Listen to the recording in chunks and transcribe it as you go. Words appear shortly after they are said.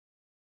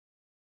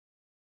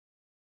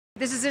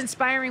This is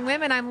Inspiring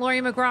Women. I'm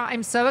Laurie McGraw.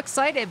 I'm so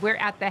excited. We're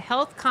at the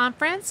Health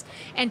Conference,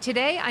 and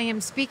today I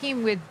am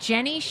speaking with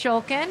Jennie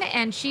Shulkin,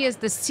 and she is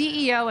the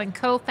CEO and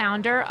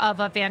co-founder of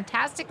a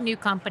fantastic new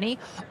company,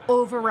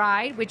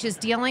 Override, which is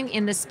dealing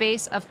in the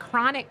space of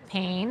chronic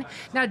pain.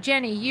 Now,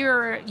 Jennie,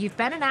 you've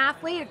been an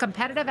athlete, a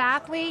competitive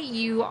athlete.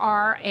 You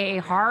are a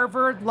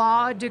Harvard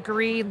Law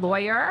degree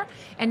lawyer,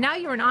 and now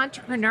you're an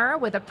entrepreneur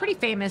with a pretty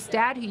famous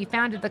dad who you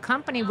founded the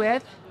company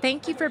with.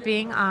 Thank you for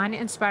being on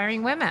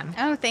Inspiring Women.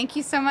 Oh, thank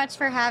you so much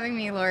for having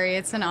me, Laurie.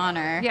 It's an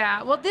honor.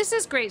 Yeah, well, this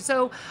is great.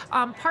 So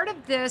part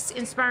of this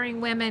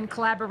Inspiring Women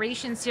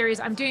collaboration series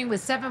I'm doing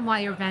with 7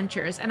 Wire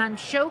Ventures, and I'm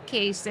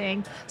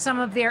showcasing some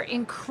of their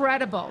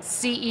incredible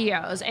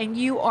CEOs, and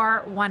you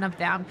are one of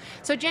them.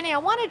 So Jennie, I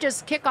want to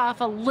just kick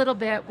off a little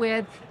bit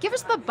with, give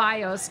us the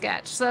bio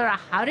sketch. So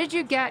how did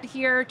you get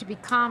here to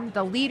become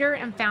the leader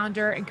and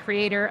founder and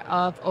creator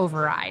of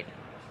Override?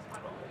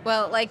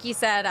 Well, like you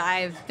said,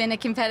 I've been a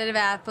competitive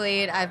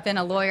athlete. I've been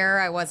a lawyer.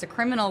 I was a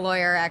criminal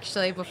lawyer,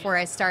 actually, before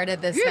I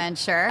started this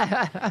venture.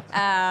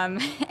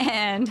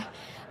 And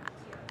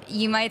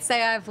you might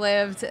say I've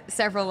lived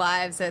several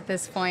lives at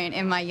this point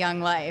in my young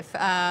life.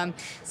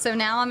 So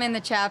now I'm in the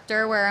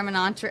chapter where I'm an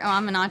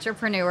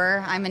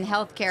entrepreneur. I'm in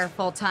healthcare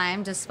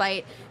full-time,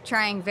 despite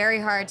trying very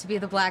hard to be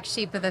the black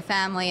sheep of the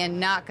family and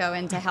not go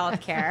into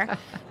healthcare.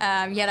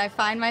 Yet I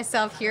find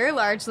myself here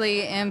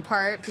largely in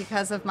part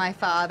because of my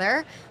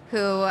father,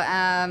 who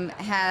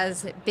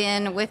has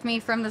been with me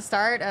from the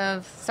start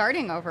of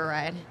starting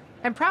Override.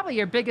 And probably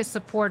your biggest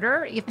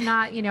supporter, if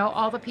not,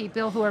 all the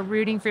people who are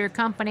rooting for your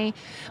company.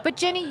 But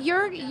Jennie,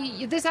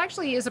 this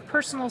actually is a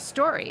personal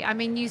story. I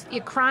mean,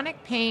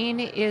 chronic pain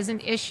is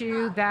an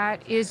issue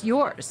that is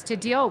yours to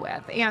deal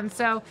with. And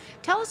so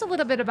tell us a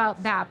little bit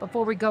about that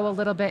before we go a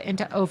little bit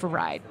into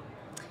Override.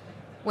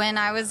 When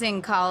I was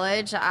in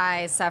college,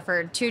 I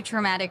suffered 2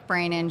 traumatic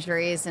brain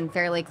injuries in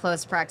fairly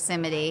close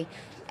proximity.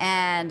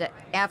 And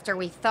after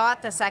we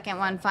thought the second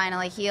one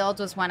finally healed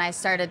was when I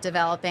started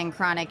developing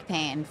chronic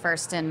pain,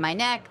 first in my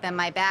neck, then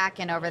my back,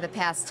 and over the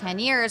past 10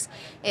 years,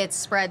 it's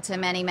spread to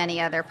many, many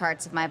other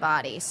parts of my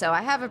body. So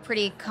I have a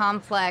pretty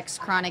complex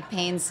chronic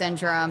pain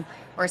syndrome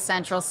or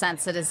central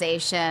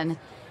sensitization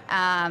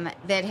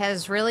that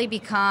has really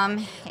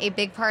become a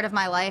big part of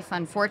my life,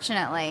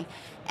 unfortunately.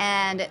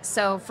 And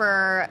so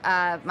for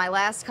my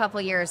last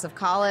couple years of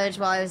college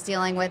while I was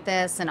dealing with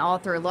this, and all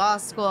through law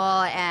school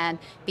and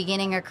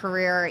beginning a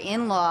career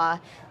in law,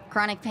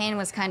 chronic pain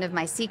was kind of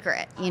my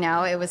secret.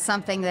 It was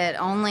something that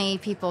only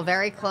people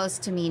very close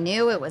to me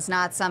knew. It was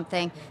not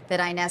something that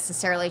I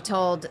necessarily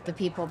told the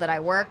people that I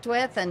worked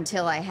with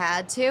until I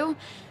had to.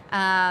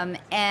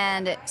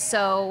 And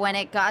so when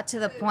it got to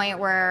the point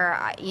where,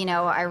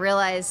 I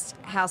realized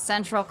how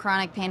central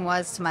chronic pain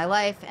was to my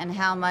life and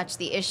how much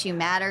the issue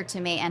mattered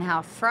to me and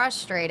how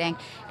frustrating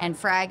and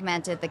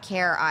fragmented the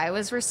care I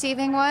was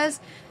receiving was,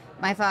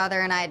 my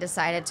father and I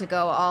decided to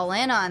go all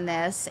in on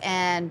this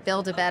and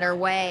build a better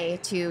way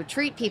to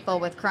treat people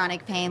with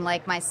chronic pain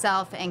like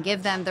myself and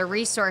give them the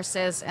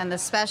resources and the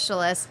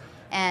specialists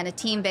and a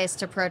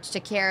team-based approach to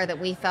care that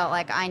we felt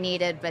like I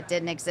needed but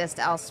didn't exist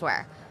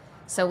elsewhere.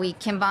 So we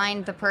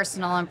combined the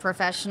personal and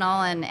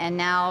professional, and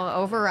now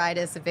Override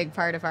is a big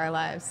part of our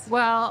lives.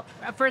 Well,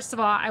 first of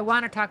all, I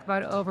want to talk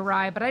about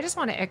Override, but I just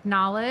want to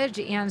acknowledge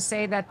and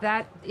say that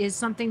that is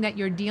something that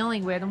you're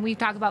dealing with. And we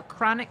talk about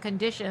chronic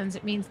conditions,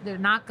 it means they're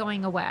not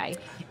going away.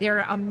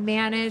 They're a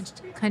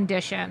managed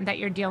condition that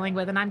you're dealing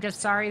with, and I'm just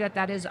sorry that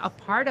that is a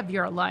part of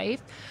your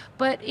life.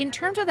 But in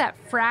terms of that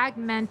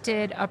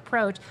fragmented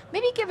approach,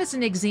 maybe give us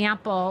an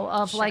example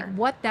of like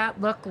what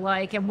that looked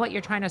like and what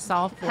you're trying to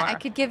solve for. I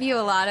could give you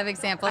a lot of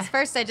examples.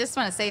 First, I just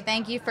want to say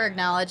thank you for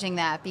acknowledging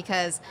that,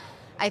 because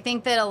I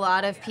think that a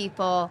lot of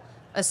people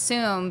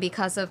assume,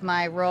 because of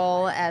my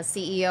role as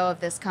CEO of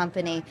this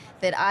company,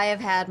 that I have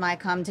had my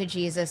come to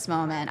Jesus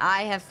moment.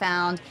 I have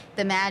found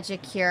the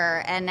magic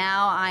cure, and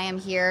now I am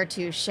here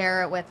to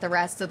share it with the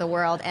rest of the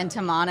world and to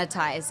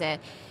monetize it.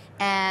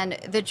 And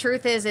the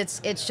truth is,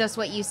 it's just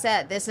what you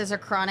said. This is a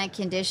chronic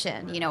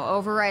condition.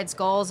 Override's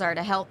goals are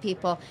to help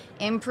people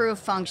improve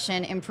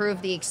function,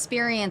 improve the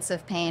experience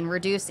of pain,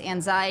 reduce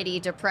anxiety,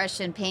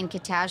 depression, pain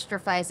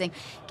catastrophizing,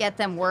 get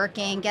them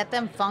working, get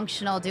them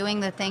functional,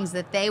 doing the things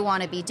that they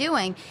want to be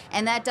doing.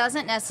 And that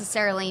doesn't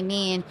necessarily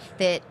mean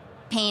that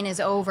pain is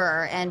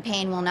over and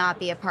pain will not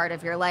be a part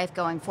of your life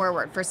going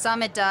forward. For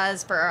some it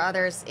does, for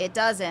others it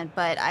doesn't.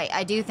 But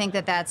I do think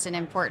that that's an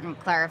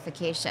important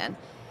clarification.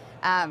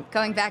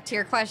 Going back to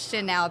your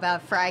question now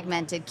about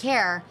fragmented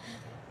care,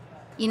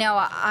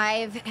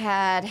 I've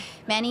had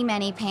many,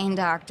 many pain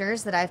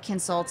doctors that I've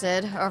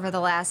consulted over the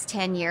last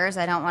 10 years.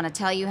 I don't want to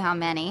tell you how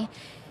many.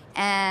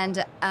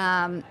 And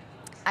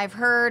I've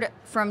heard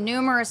from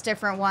numerous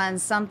different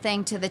ones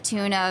something to the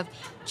tune of,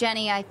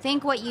 Jennie, I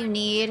think what you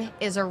need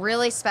is a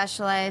really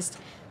specialized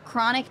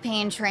chronic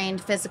pain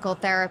trained physical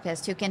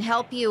therapist who can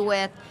help you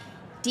with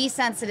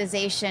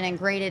desensitization and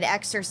graded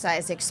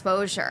exercise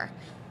exposure.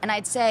 And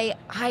I'd say,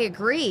 I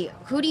agree.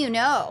 Who do you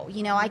know?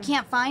 I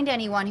can't find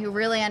anyone who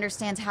really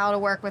understands how to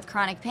work with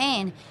chronic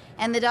pain.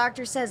 And the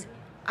doctor says,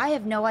 I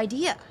have no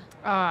idea.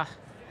 Uh,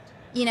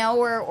 You know,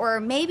 or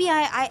maybe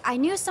I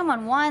knew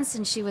someone once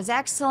and she was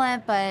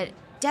excellent, but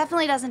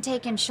definitely doesn't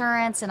take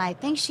insurance, and I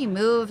think she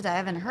moved. I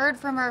haven't heard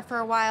from her for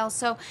a while.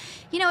 So,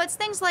 you know, it's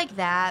things like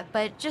that,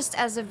 but just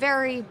as a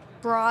very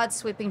broad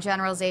sweeping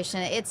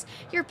generalization, it's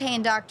your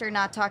pain doctor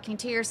not talking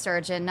to your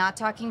surgeon, not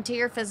talking to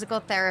your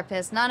physical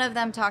therapist, none of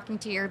them talking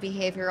to your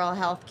behavioral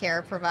health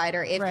care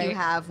provider if you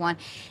have one,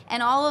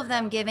 and all of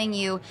them giving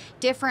you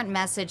different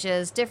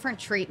messages, different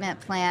treatment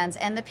plans,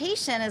 and the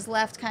patient is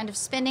left kind of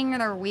spinning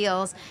their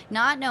wheels,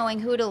 not knowing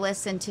who to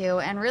listen to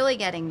and really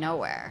getting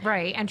nowhere.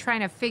 Right, and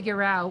trying to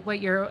figure out what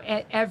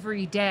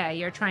every day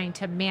you're trying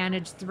to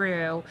manage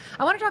through.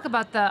 I want to talk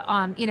about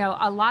the, you know,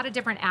 a lot of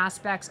different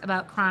aspects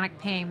about chronic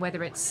pain,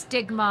 whether it's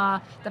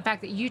stigma, the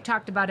fact that you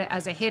talked about it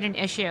as a hidden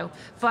issue.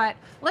 But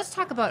let's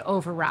talk about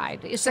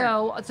override.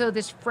 Sure. So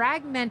this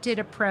fragmented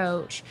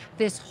approach,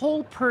 this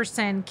whole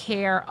person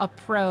care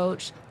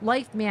approach,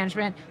 life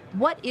management.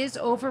 What is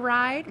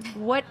override?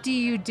 What do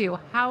you do?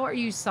 How are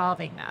you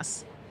solving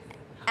this?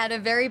 At a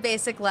very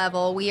basic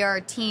level, we are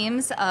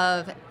teams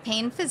of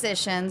pain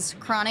physicians,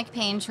 chronic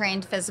pain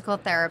trained physical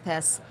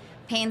therapists,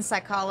 pain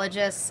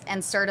psychologists,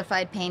 and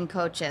certified pain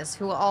coaches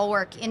who all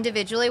work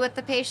individually with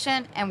the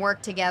patient and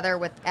work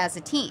together as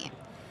a team.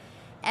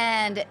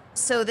 And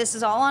so this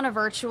is all on a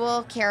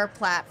virtual care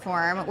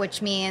platform,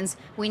 which means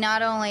we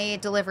not only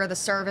deliver the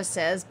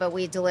services, but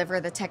we deliver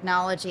the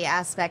technology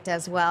aspect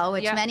as well,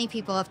 which many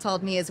people have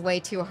told me is way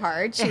too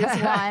hard. Choose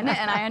one,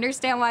 and I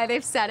understand why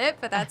they've said it,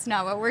 but that's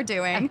not what we're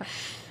doing.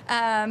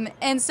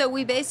 And so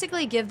we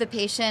basically give the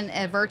patient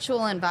a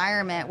virtual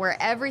environment where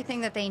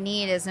everything that they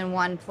need is in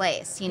one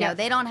place. You know,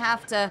 they don't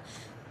have to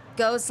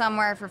go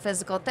somewhere for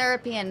physical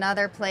therapy,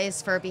 another place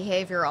for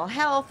behavioral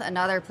health,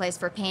 another place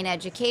for pain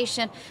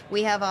education.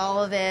 We have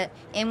all of it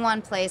in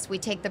one place. We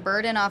take the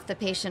burden off the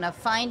patient of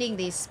finding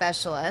these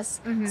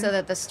specialists so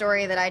that the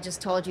story that I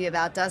just told you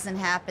about doesn't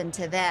happen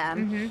to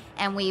them.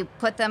 And we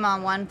put them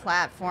on one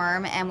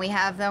platform and we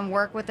have them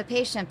work with the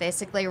patient,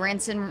 basically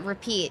rinse and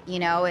repeat. You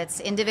know,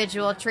 it's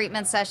individual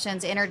treatment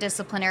sessions,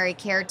 interdisciplinary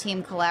care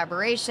team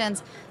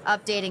collaborations,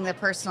 updating the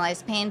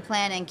personalized pain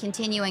plan, and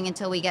continuing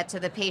until we get to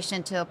the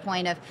patient to a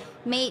point of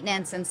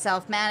maintenance and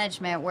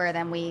self-management where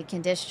then we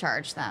can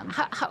discharge them.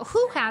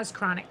 Who has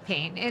chronic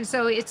pain? And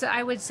so it's,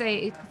 I would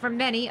say, for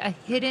many, a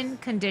hidden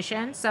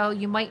condition. So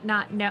you might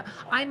not know,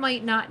 I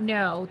might not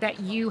know that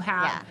you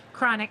have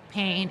chronic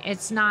pain.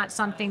 It's not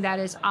something that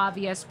is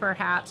obvious,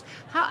 perhaps.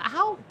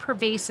 How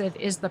pervasive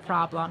is the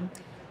problem?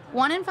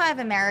 1 in 5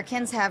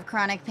 Americans have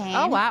chronic pain.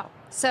 Oh, wow.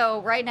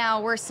 So right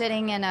now we're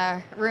sitting in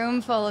a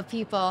room full of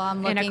people.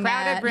 I'm looking in a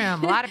crowded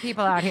room, a lot of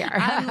people out here.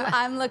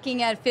 I'm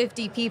looking at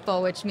 50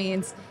 people, which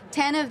means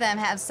 10 of them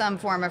have some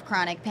form of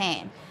chronic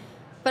pain.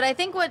 But I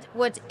think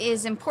what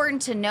is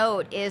important to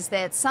note is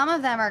that some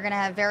of them are going to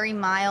have very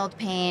mild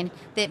pain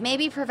that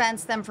maybe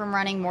prevents them from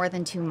running more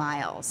than 2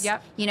 miles.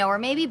 Yep. You know, or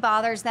maybe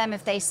bothers them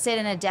if they sit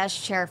in a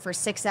desk chair for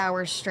 6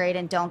 hours straight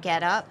and don't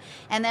get up.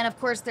 And then, of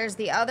course, there's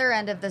the other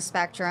end of the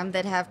spectrum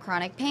that have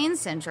chronic pain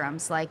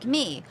syndromes like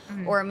me.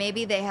 Or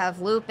maybe they have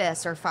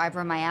lupus or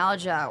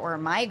fibromyalgia or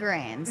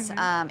migraines,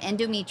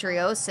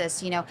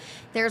 endometriosis. You know,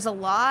 there's a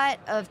lot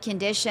of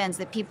conditions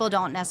that people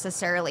don't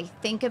necessarily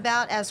think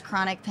about as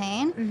chronic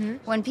pain.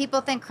 When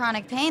people think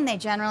chronic pain, they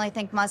generally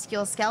think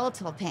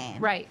musculoskeletal pain.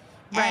 Right.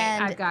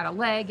 And I've got a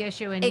leg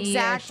issue, a knee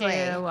issue.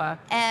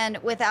 And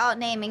without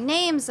naming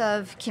names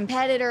of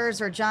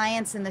competitors or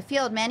giants in the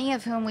field, many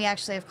of whom we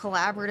actually have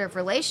collaborative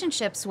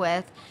relationships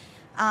with,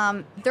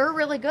 they're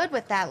really good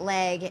with that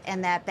leg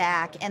and that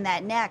back and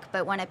that neck.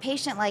 But when a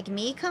patient like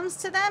me comes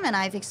to them, and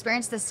I've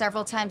experienced this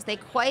several times, they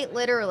quite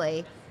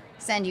literally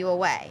send you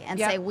away and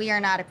say, we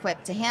are not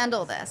equipped to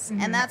handle this.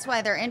 And that's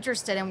why they're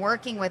interested in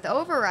working with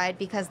Override,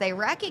 because they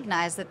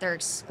recognize that they're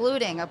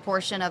excluding a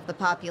portion of the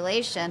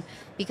population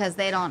because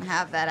they don't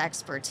have that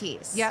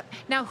expertise. Yep.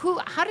 Now,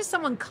 how does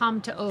someone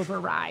come to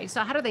Override?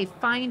 So how do they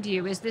find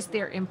you? Is this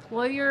their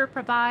employer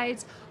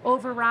provides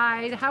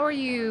Override? How are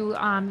you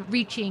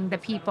reaching the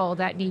people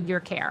that need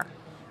your care?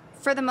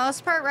 For the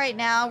most part right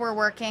now, we're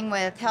working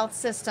with health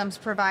systems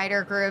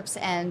provider groups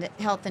and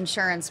health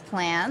insurance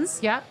plans.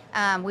 Yep.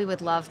 We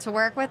would love to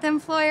work with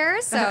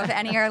employers, so if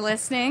any are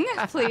listening,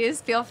 please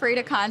feel free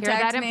to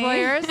contact me.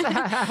 Hear that,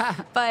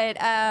 employers?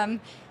 But,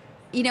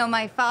 you know,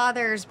 my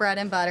father's bread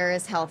and butter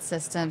is health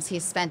systems.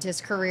 He's spent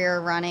his career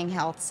running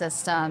health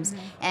systems,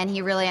 and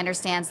he really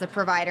understands the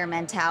provider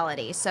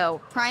mentality.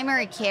 So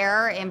primary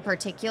care in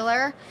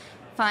particular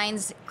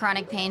finds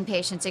chronic pain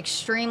patients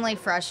extremely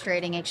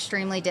frustrating,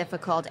 extremely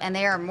difficult, and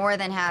they are more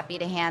than happy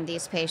to hand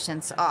these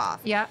patients off.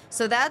 Yeah.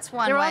 So that's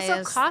one They're way.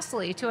 also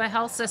costly to a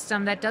health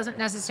system that doesn't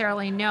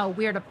necessarily know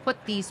where to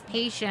put these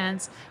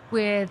patients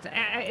with,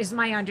 is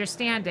my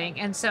understanding.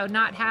 And so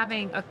not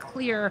having a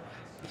clear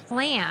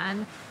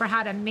plan for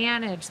how to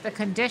manage the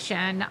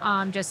condition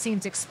just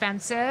seems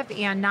expensive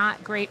and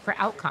not great for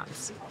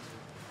outcomes.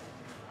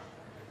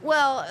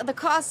 Well, the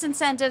cost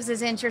incentives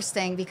is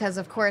interesting because,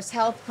 of course,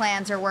 health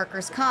plans or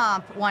workers'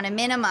 comp want to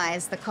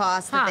minimize the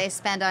cost that they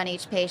spend on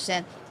each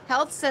patient.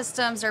 Health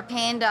systems are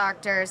paying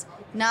doctors,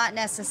 not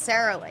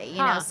necessarily. You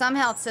know, some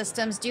health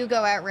systems do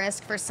go at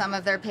risk for some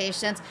of their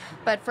patients,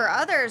 but for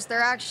others, they're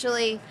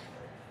actually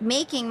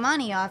making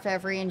money off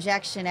every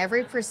injection,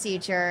 every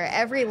procedure,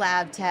 every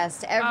lab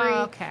test, every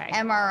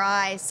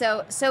MRI.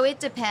 So it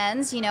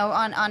depends. You know,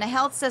 on a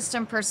health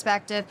system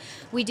perspective,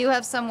 we do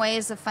have some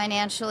ways of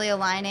financially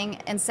aligning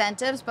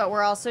incentives, but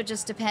we're also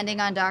just depending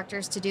on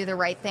doctors to do the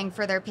right thing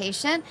for their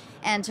patient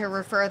and to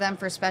refer them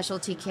for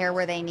specialty care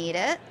where they need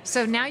it.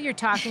 So now you're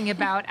talking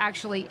about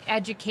actually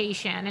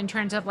education in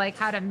terms of like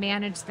how to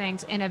manage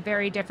things in a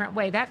very different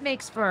way. That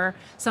makes for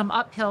some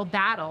uphill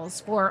battles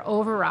for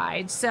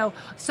overrides. So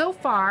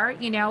far,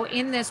 you know,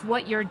 in this,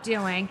 what you're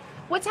doing,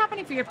 what's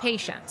happening for your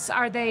patients?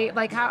 Are they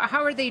like,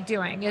 how are they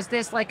doing? Is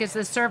the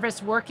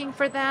service working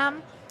for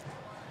them?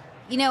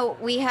 You know,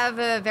 we have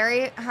a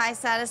very high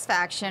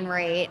satisfaction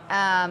rate.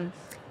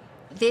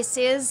 This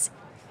is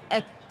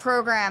a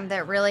program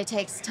that really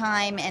takes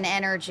time and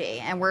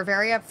energy, and we're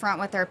very upfront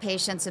with our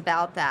patients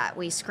about that.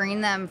 We screen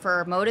them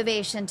for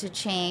motivation to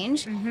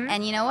change,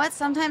 and you know what?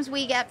 Sometimes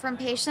we get from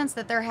patients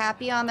that they're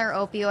happy on their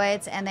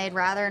opioids and they'd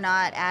rather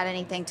not add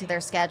anything to their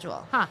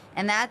schedule,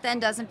 and that then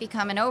doesn't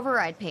become an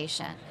override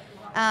patient.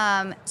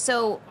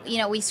 So, you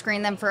know, we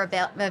screen them for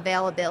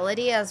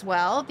availability as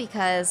well,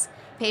 because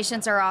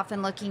patients are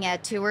often looking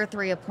at 2 or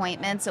 3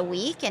 appointments a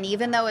week, and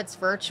even though it's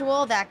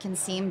virtual, that can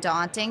seem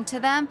daunting to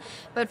them.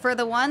 But for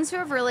the ones who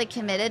have really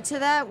committed to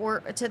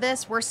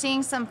this, we're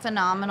seeing some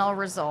phenomenal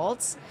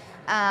results.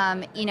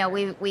 You know,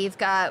 we've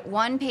got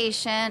one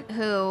patient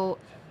who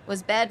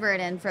was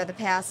bedridden for the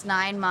past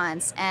 9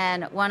 months,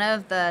 and one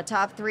of the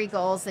top 3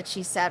 goals that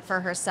she set for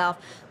herself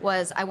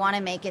was, I want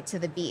to make it to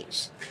the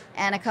beach.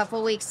 And a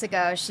couple weeks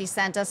ago, she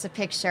sent us a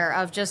picture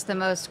of just the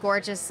most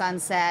gorgeous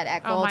sunset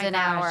at golden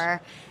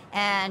hour.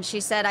 And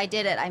she said, I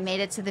did it. I made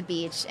it to the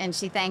beach. And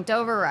she thanked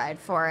Override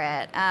for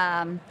it. We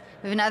have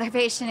another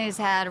patient who's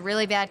had a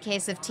really bad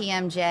case of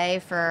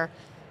TMJ for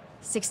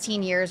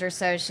 16 years or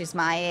so. She's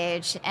my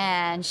age.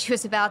 And she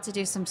was about to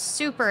do some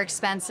super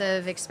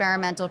expensive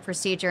experimental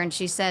procedure. And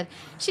she said,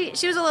 she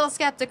was a little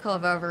skeptical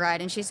of Override.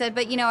 And she said,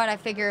 but you know what? I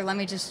figure, let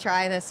me just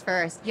try this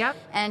first. Yep.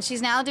 And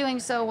she's now doing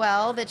so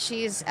well that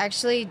she's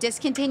actually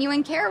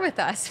discontinuing care with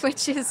us,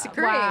 which is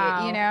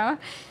great, you know?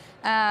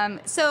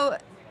 So,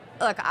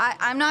 look,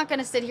 I'm not going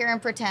to sit here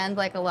and pretend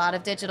like a lot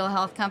of digital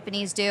health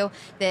companies do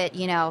that,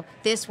 you know,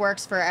 this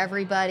works for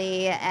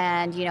everybody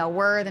and, you know,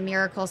 we're the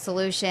miracle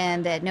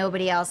solution that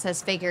nobody else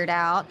has figured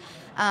out.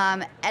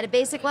 At a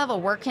basic level,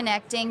 we're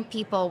connecting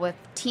people with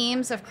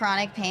teams of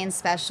chronic pain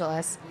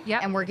specialists,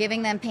 and we're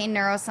giving them pain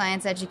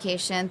neuroscience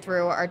education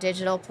through our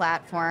digital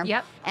platform,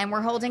 and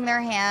we're holding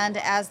their hand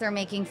as they're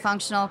making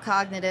functional,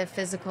 cognitive,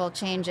 physical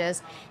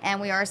changes,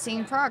 and we are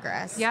seeing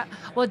progress. Yeah.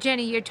 Well,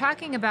 Jennie, you're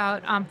talking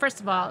about, first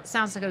of all, it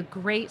sounds like a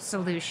great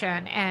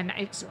solution, and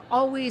it's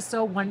always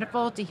so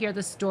wonderful to hear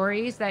the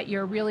stories that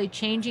you're really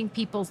changing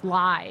people's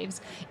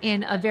lives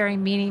in a very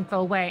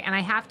meaningful way, and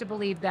I have to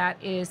believe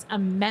that is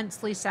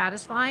immensely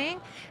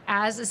satisfying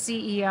as a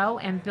CEO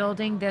and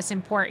building this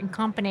important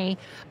company.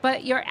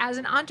 But you're, as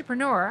an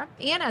entrepreneur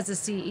and as a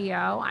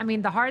CEO, I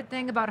mean, the hard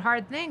thing about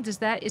hard things is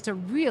that it's a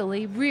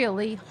really,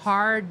 really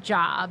hard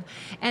job.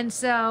 And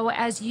so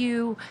as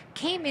you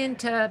came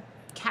into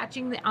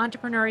catching the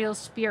entrepreneurial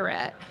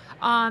spirit,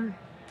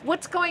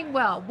 what's going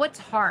well? What's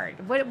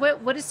hard?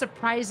 What is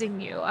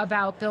surprising you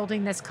about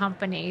building this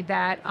company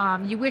that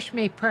you wish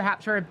may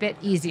perhaps were a bit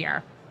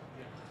easier?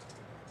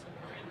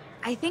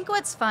 I think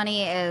what's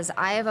funny is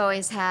I have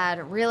always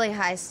had really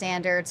high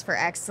standards for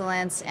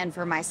excellence and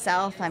for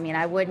myself. I mean,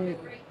 I wouldn't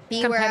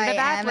be where I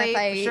am if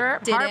I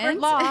didn't. Harvard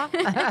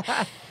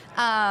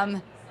Law.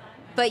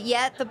 But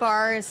yet the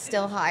bar is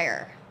still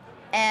higher.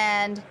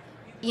 And,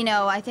 you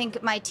know, I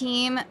think my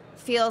team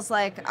feels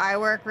like I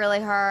work really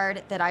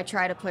hard, that I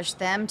try to push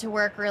them to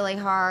work really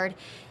hard.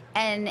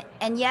 And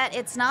yet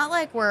it's not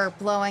like we're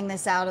blowing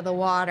this out of the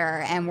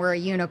water and we're a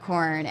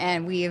unicorn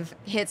and we've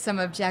hit some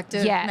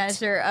objective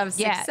measure of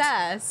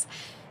success.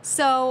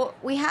 So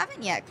we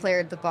haven't yet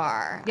cleared the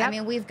bar. I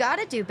mean, we've got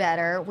to do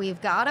better.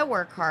 We've got to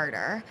work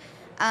harder.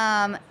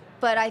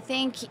 But I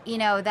think, you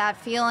know, that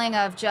feeling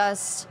of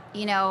just,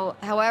 you know,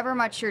 however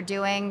much you're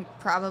doing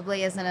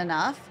probably isn't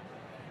enough.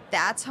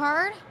 That's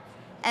hard.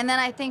 And then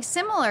I think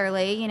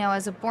similarly, you know,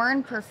 as a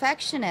born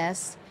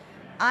perfectionist,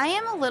 I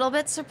am a little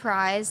bit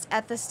surprised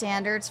at the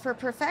standards for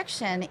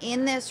perfection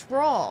in this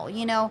role.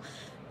 You know,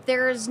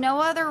 there's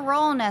no other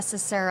role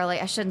necessarily,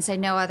 I shouldn't say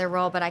no other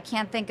role, but I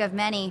can't think of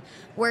many,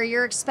 where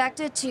you're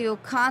expected to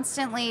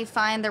constantly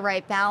find the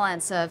right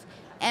balance of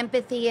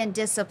empathy and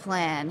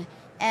discipline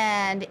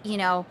and, you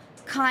know,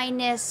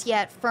 kindness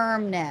yet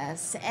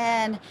firmness,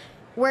 and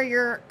where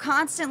you're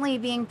constantly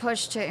being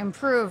pushed to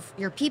improve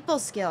your people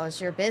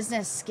skills, your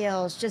business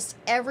skills, just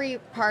every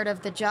part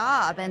of the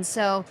job. And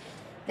so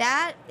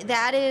that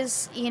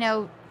is, you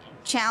know,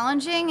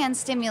 challenging and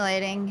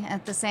stimulating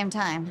at the same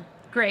time.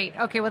 Great.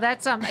 Okay. Well,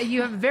 that's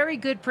you have a very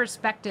good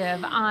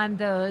perspective on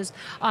those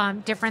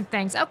different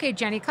things. Okay,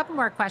 Jenny, a couple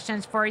more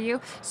questions for you.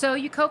 So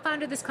you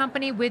co-founded this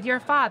company with your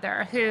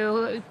father,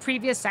 who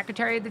previous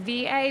Secretary of the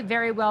VA,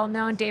 very well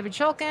known, David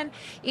Shulkin.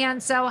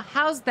 And so,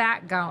 how's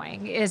that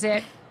going? Is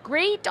it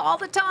great all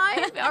the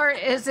time, or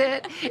is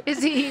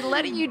he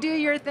letting you do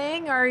your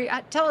thing? Or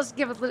tell us,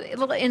 give a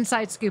little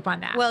inside scoop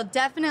on that. Well,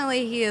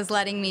 definitely he is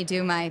letting me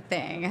do my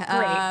thing.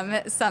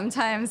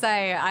 Sometimes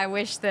I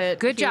wish that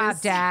good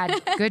job,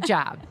 Dad. Good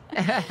job.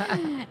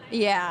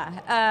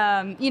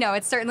 Yeah.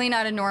 It's certainly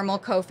not a normal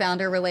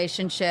co-founder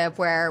relationship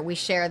where we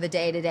share the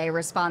day-to-day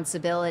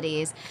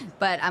responsibilities,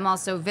 but I'm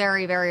also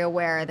very, very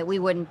aware that we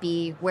wouldn't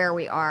be where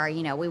we are.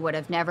 We would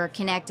have never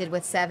connected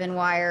with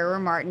 7Wire or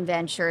Martin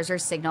Ventures or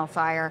Signal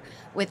Fire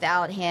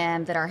without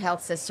him, that our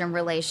health system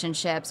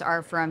relationships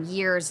are from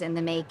years in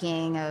the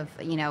making of,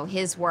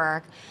 his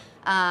work.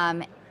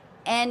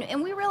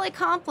 And we really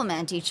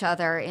complement each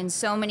other in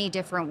so many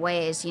different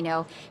ways.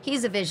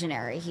 He's a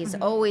visionary. He's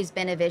always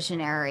been a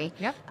visionary.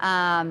 Yep.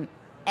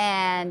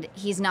 And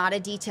he's not a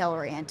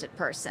detail-oriented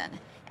person.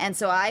 And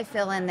so I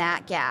fill in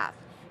that gap.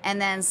 And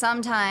then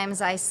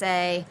sometimes I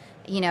say,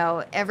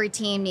 every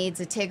team needs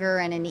a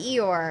Tigger and an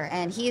Eeyore,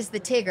 and he's the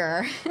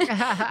Tigger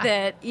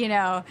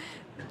that,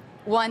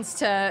 wants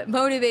to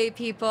motivate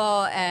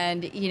people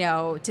and,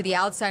 to the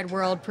outside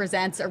world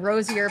presents a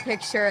rosier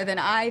picture than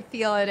I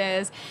feel it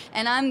is.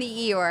 And I'm the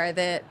Eeyore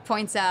that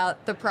points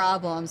out the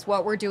problems,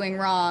 what we're doing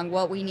wrong,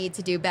 what we need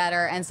to do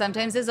better, and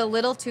sometimes is a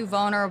little too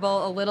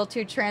vulnerable, a little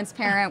too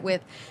transparent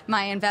with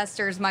my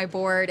investors, my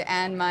board,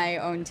 and my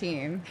own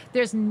team.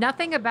 There's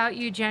nothing about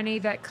you, Jenny,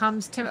 that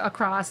comes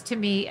across to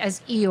me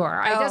as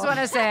Eeyore. I just want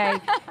to say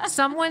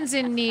someone's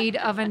in need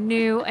of a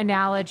new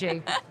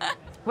analogy.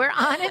 We're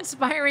on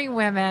Inspiring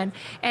Women,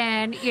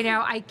 and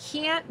I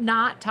can't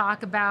not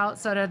talk about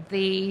sort of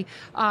the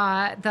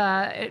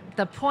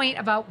point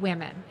about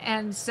women,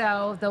 and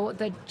so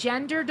the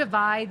gender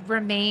divide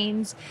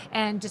remains.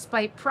 And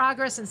despite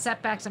progress and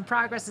setbacks,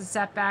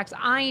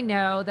 I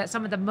know that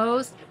some of the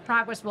most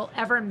progress we'll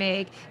ever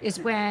make is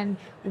when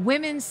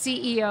women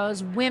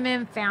CEOs,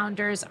 women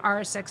founders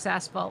are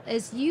successful.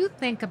 As you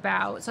think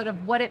about sort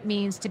of what it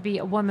means to be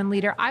a woman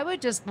leader, I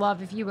would just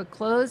love if you would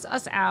close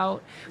us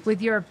out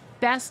with your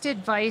best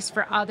advice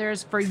for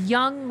others, for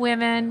young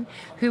women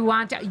who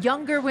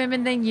younger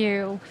women than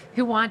you,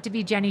 who want to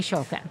be Jennie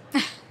Shulkin.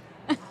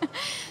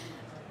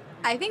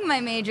 I think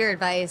my major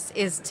advice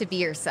is to be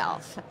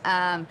yourself.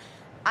 I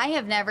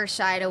have never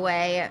shied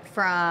away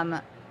from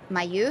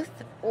my youth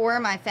or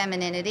my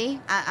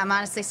femininity. I'm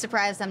honestly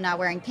surprised I'm not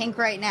wearing pink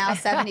right now.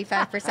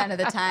 75% of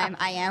the time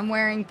I am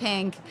wearing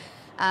pink.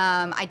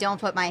 I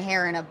don't put my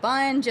hair in a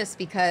bun just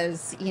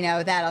because,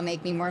 that'll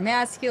make me more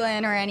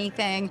masculine or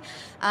anything.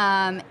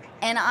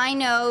 And I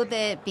know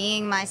that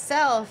being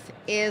myself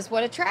is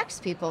what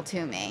attracts people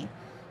to me,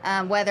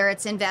 whether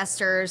it's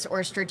investors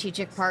or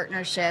strategic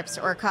partnerships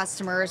or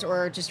customers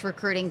or just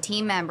recruiting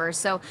team members.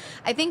 So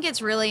I think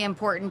it's really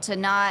important to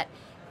not,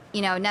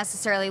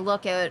 necessarily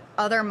look at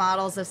other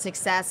models of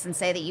success and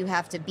say that you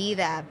have to be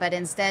that, but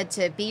instead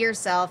to be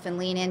yourself and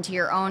lean into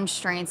your own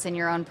strengths and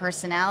your own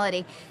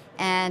personality.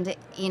 And,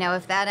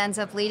 if that ends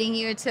up leading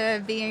you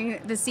to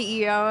being the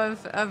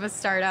CEO of a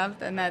startup,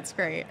 then that's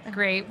great.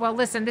 Great. Well,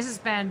 listen, this has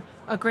been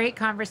a great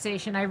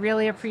conversation. I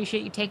really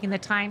appreciate you taking the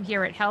time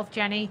here at Health,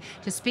 Jenny,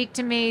 to speak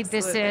to me.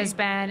 Absolutely. This has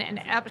been an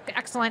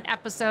excellent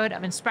episode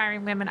of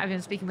Inspiring Women. I've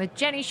been speaking with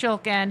Jennie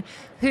Shulkin,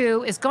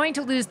 who is going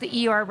to lose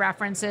the ER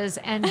references.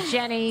 And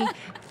Jenny,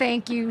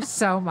 thank you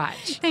so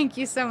much. Thank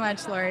you so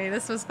much, Laurie.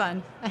 This was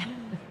fun.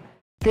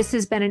 This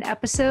has been an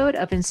episode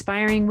of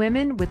Inspiring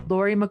Women with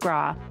Laurie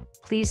McGraw.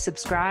 Please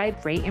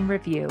subscribe, rate, and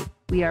review.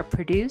 We are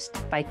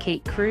produced by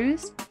Kate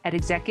Cruz at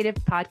Executive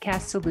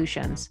Podcast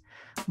Solutions.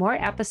 More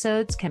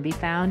episodes can be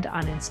found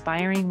on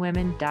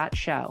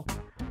inspiringwomen.show.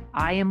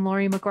 I am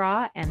Laurie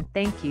McGraw, and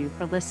thank you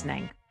for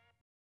listening.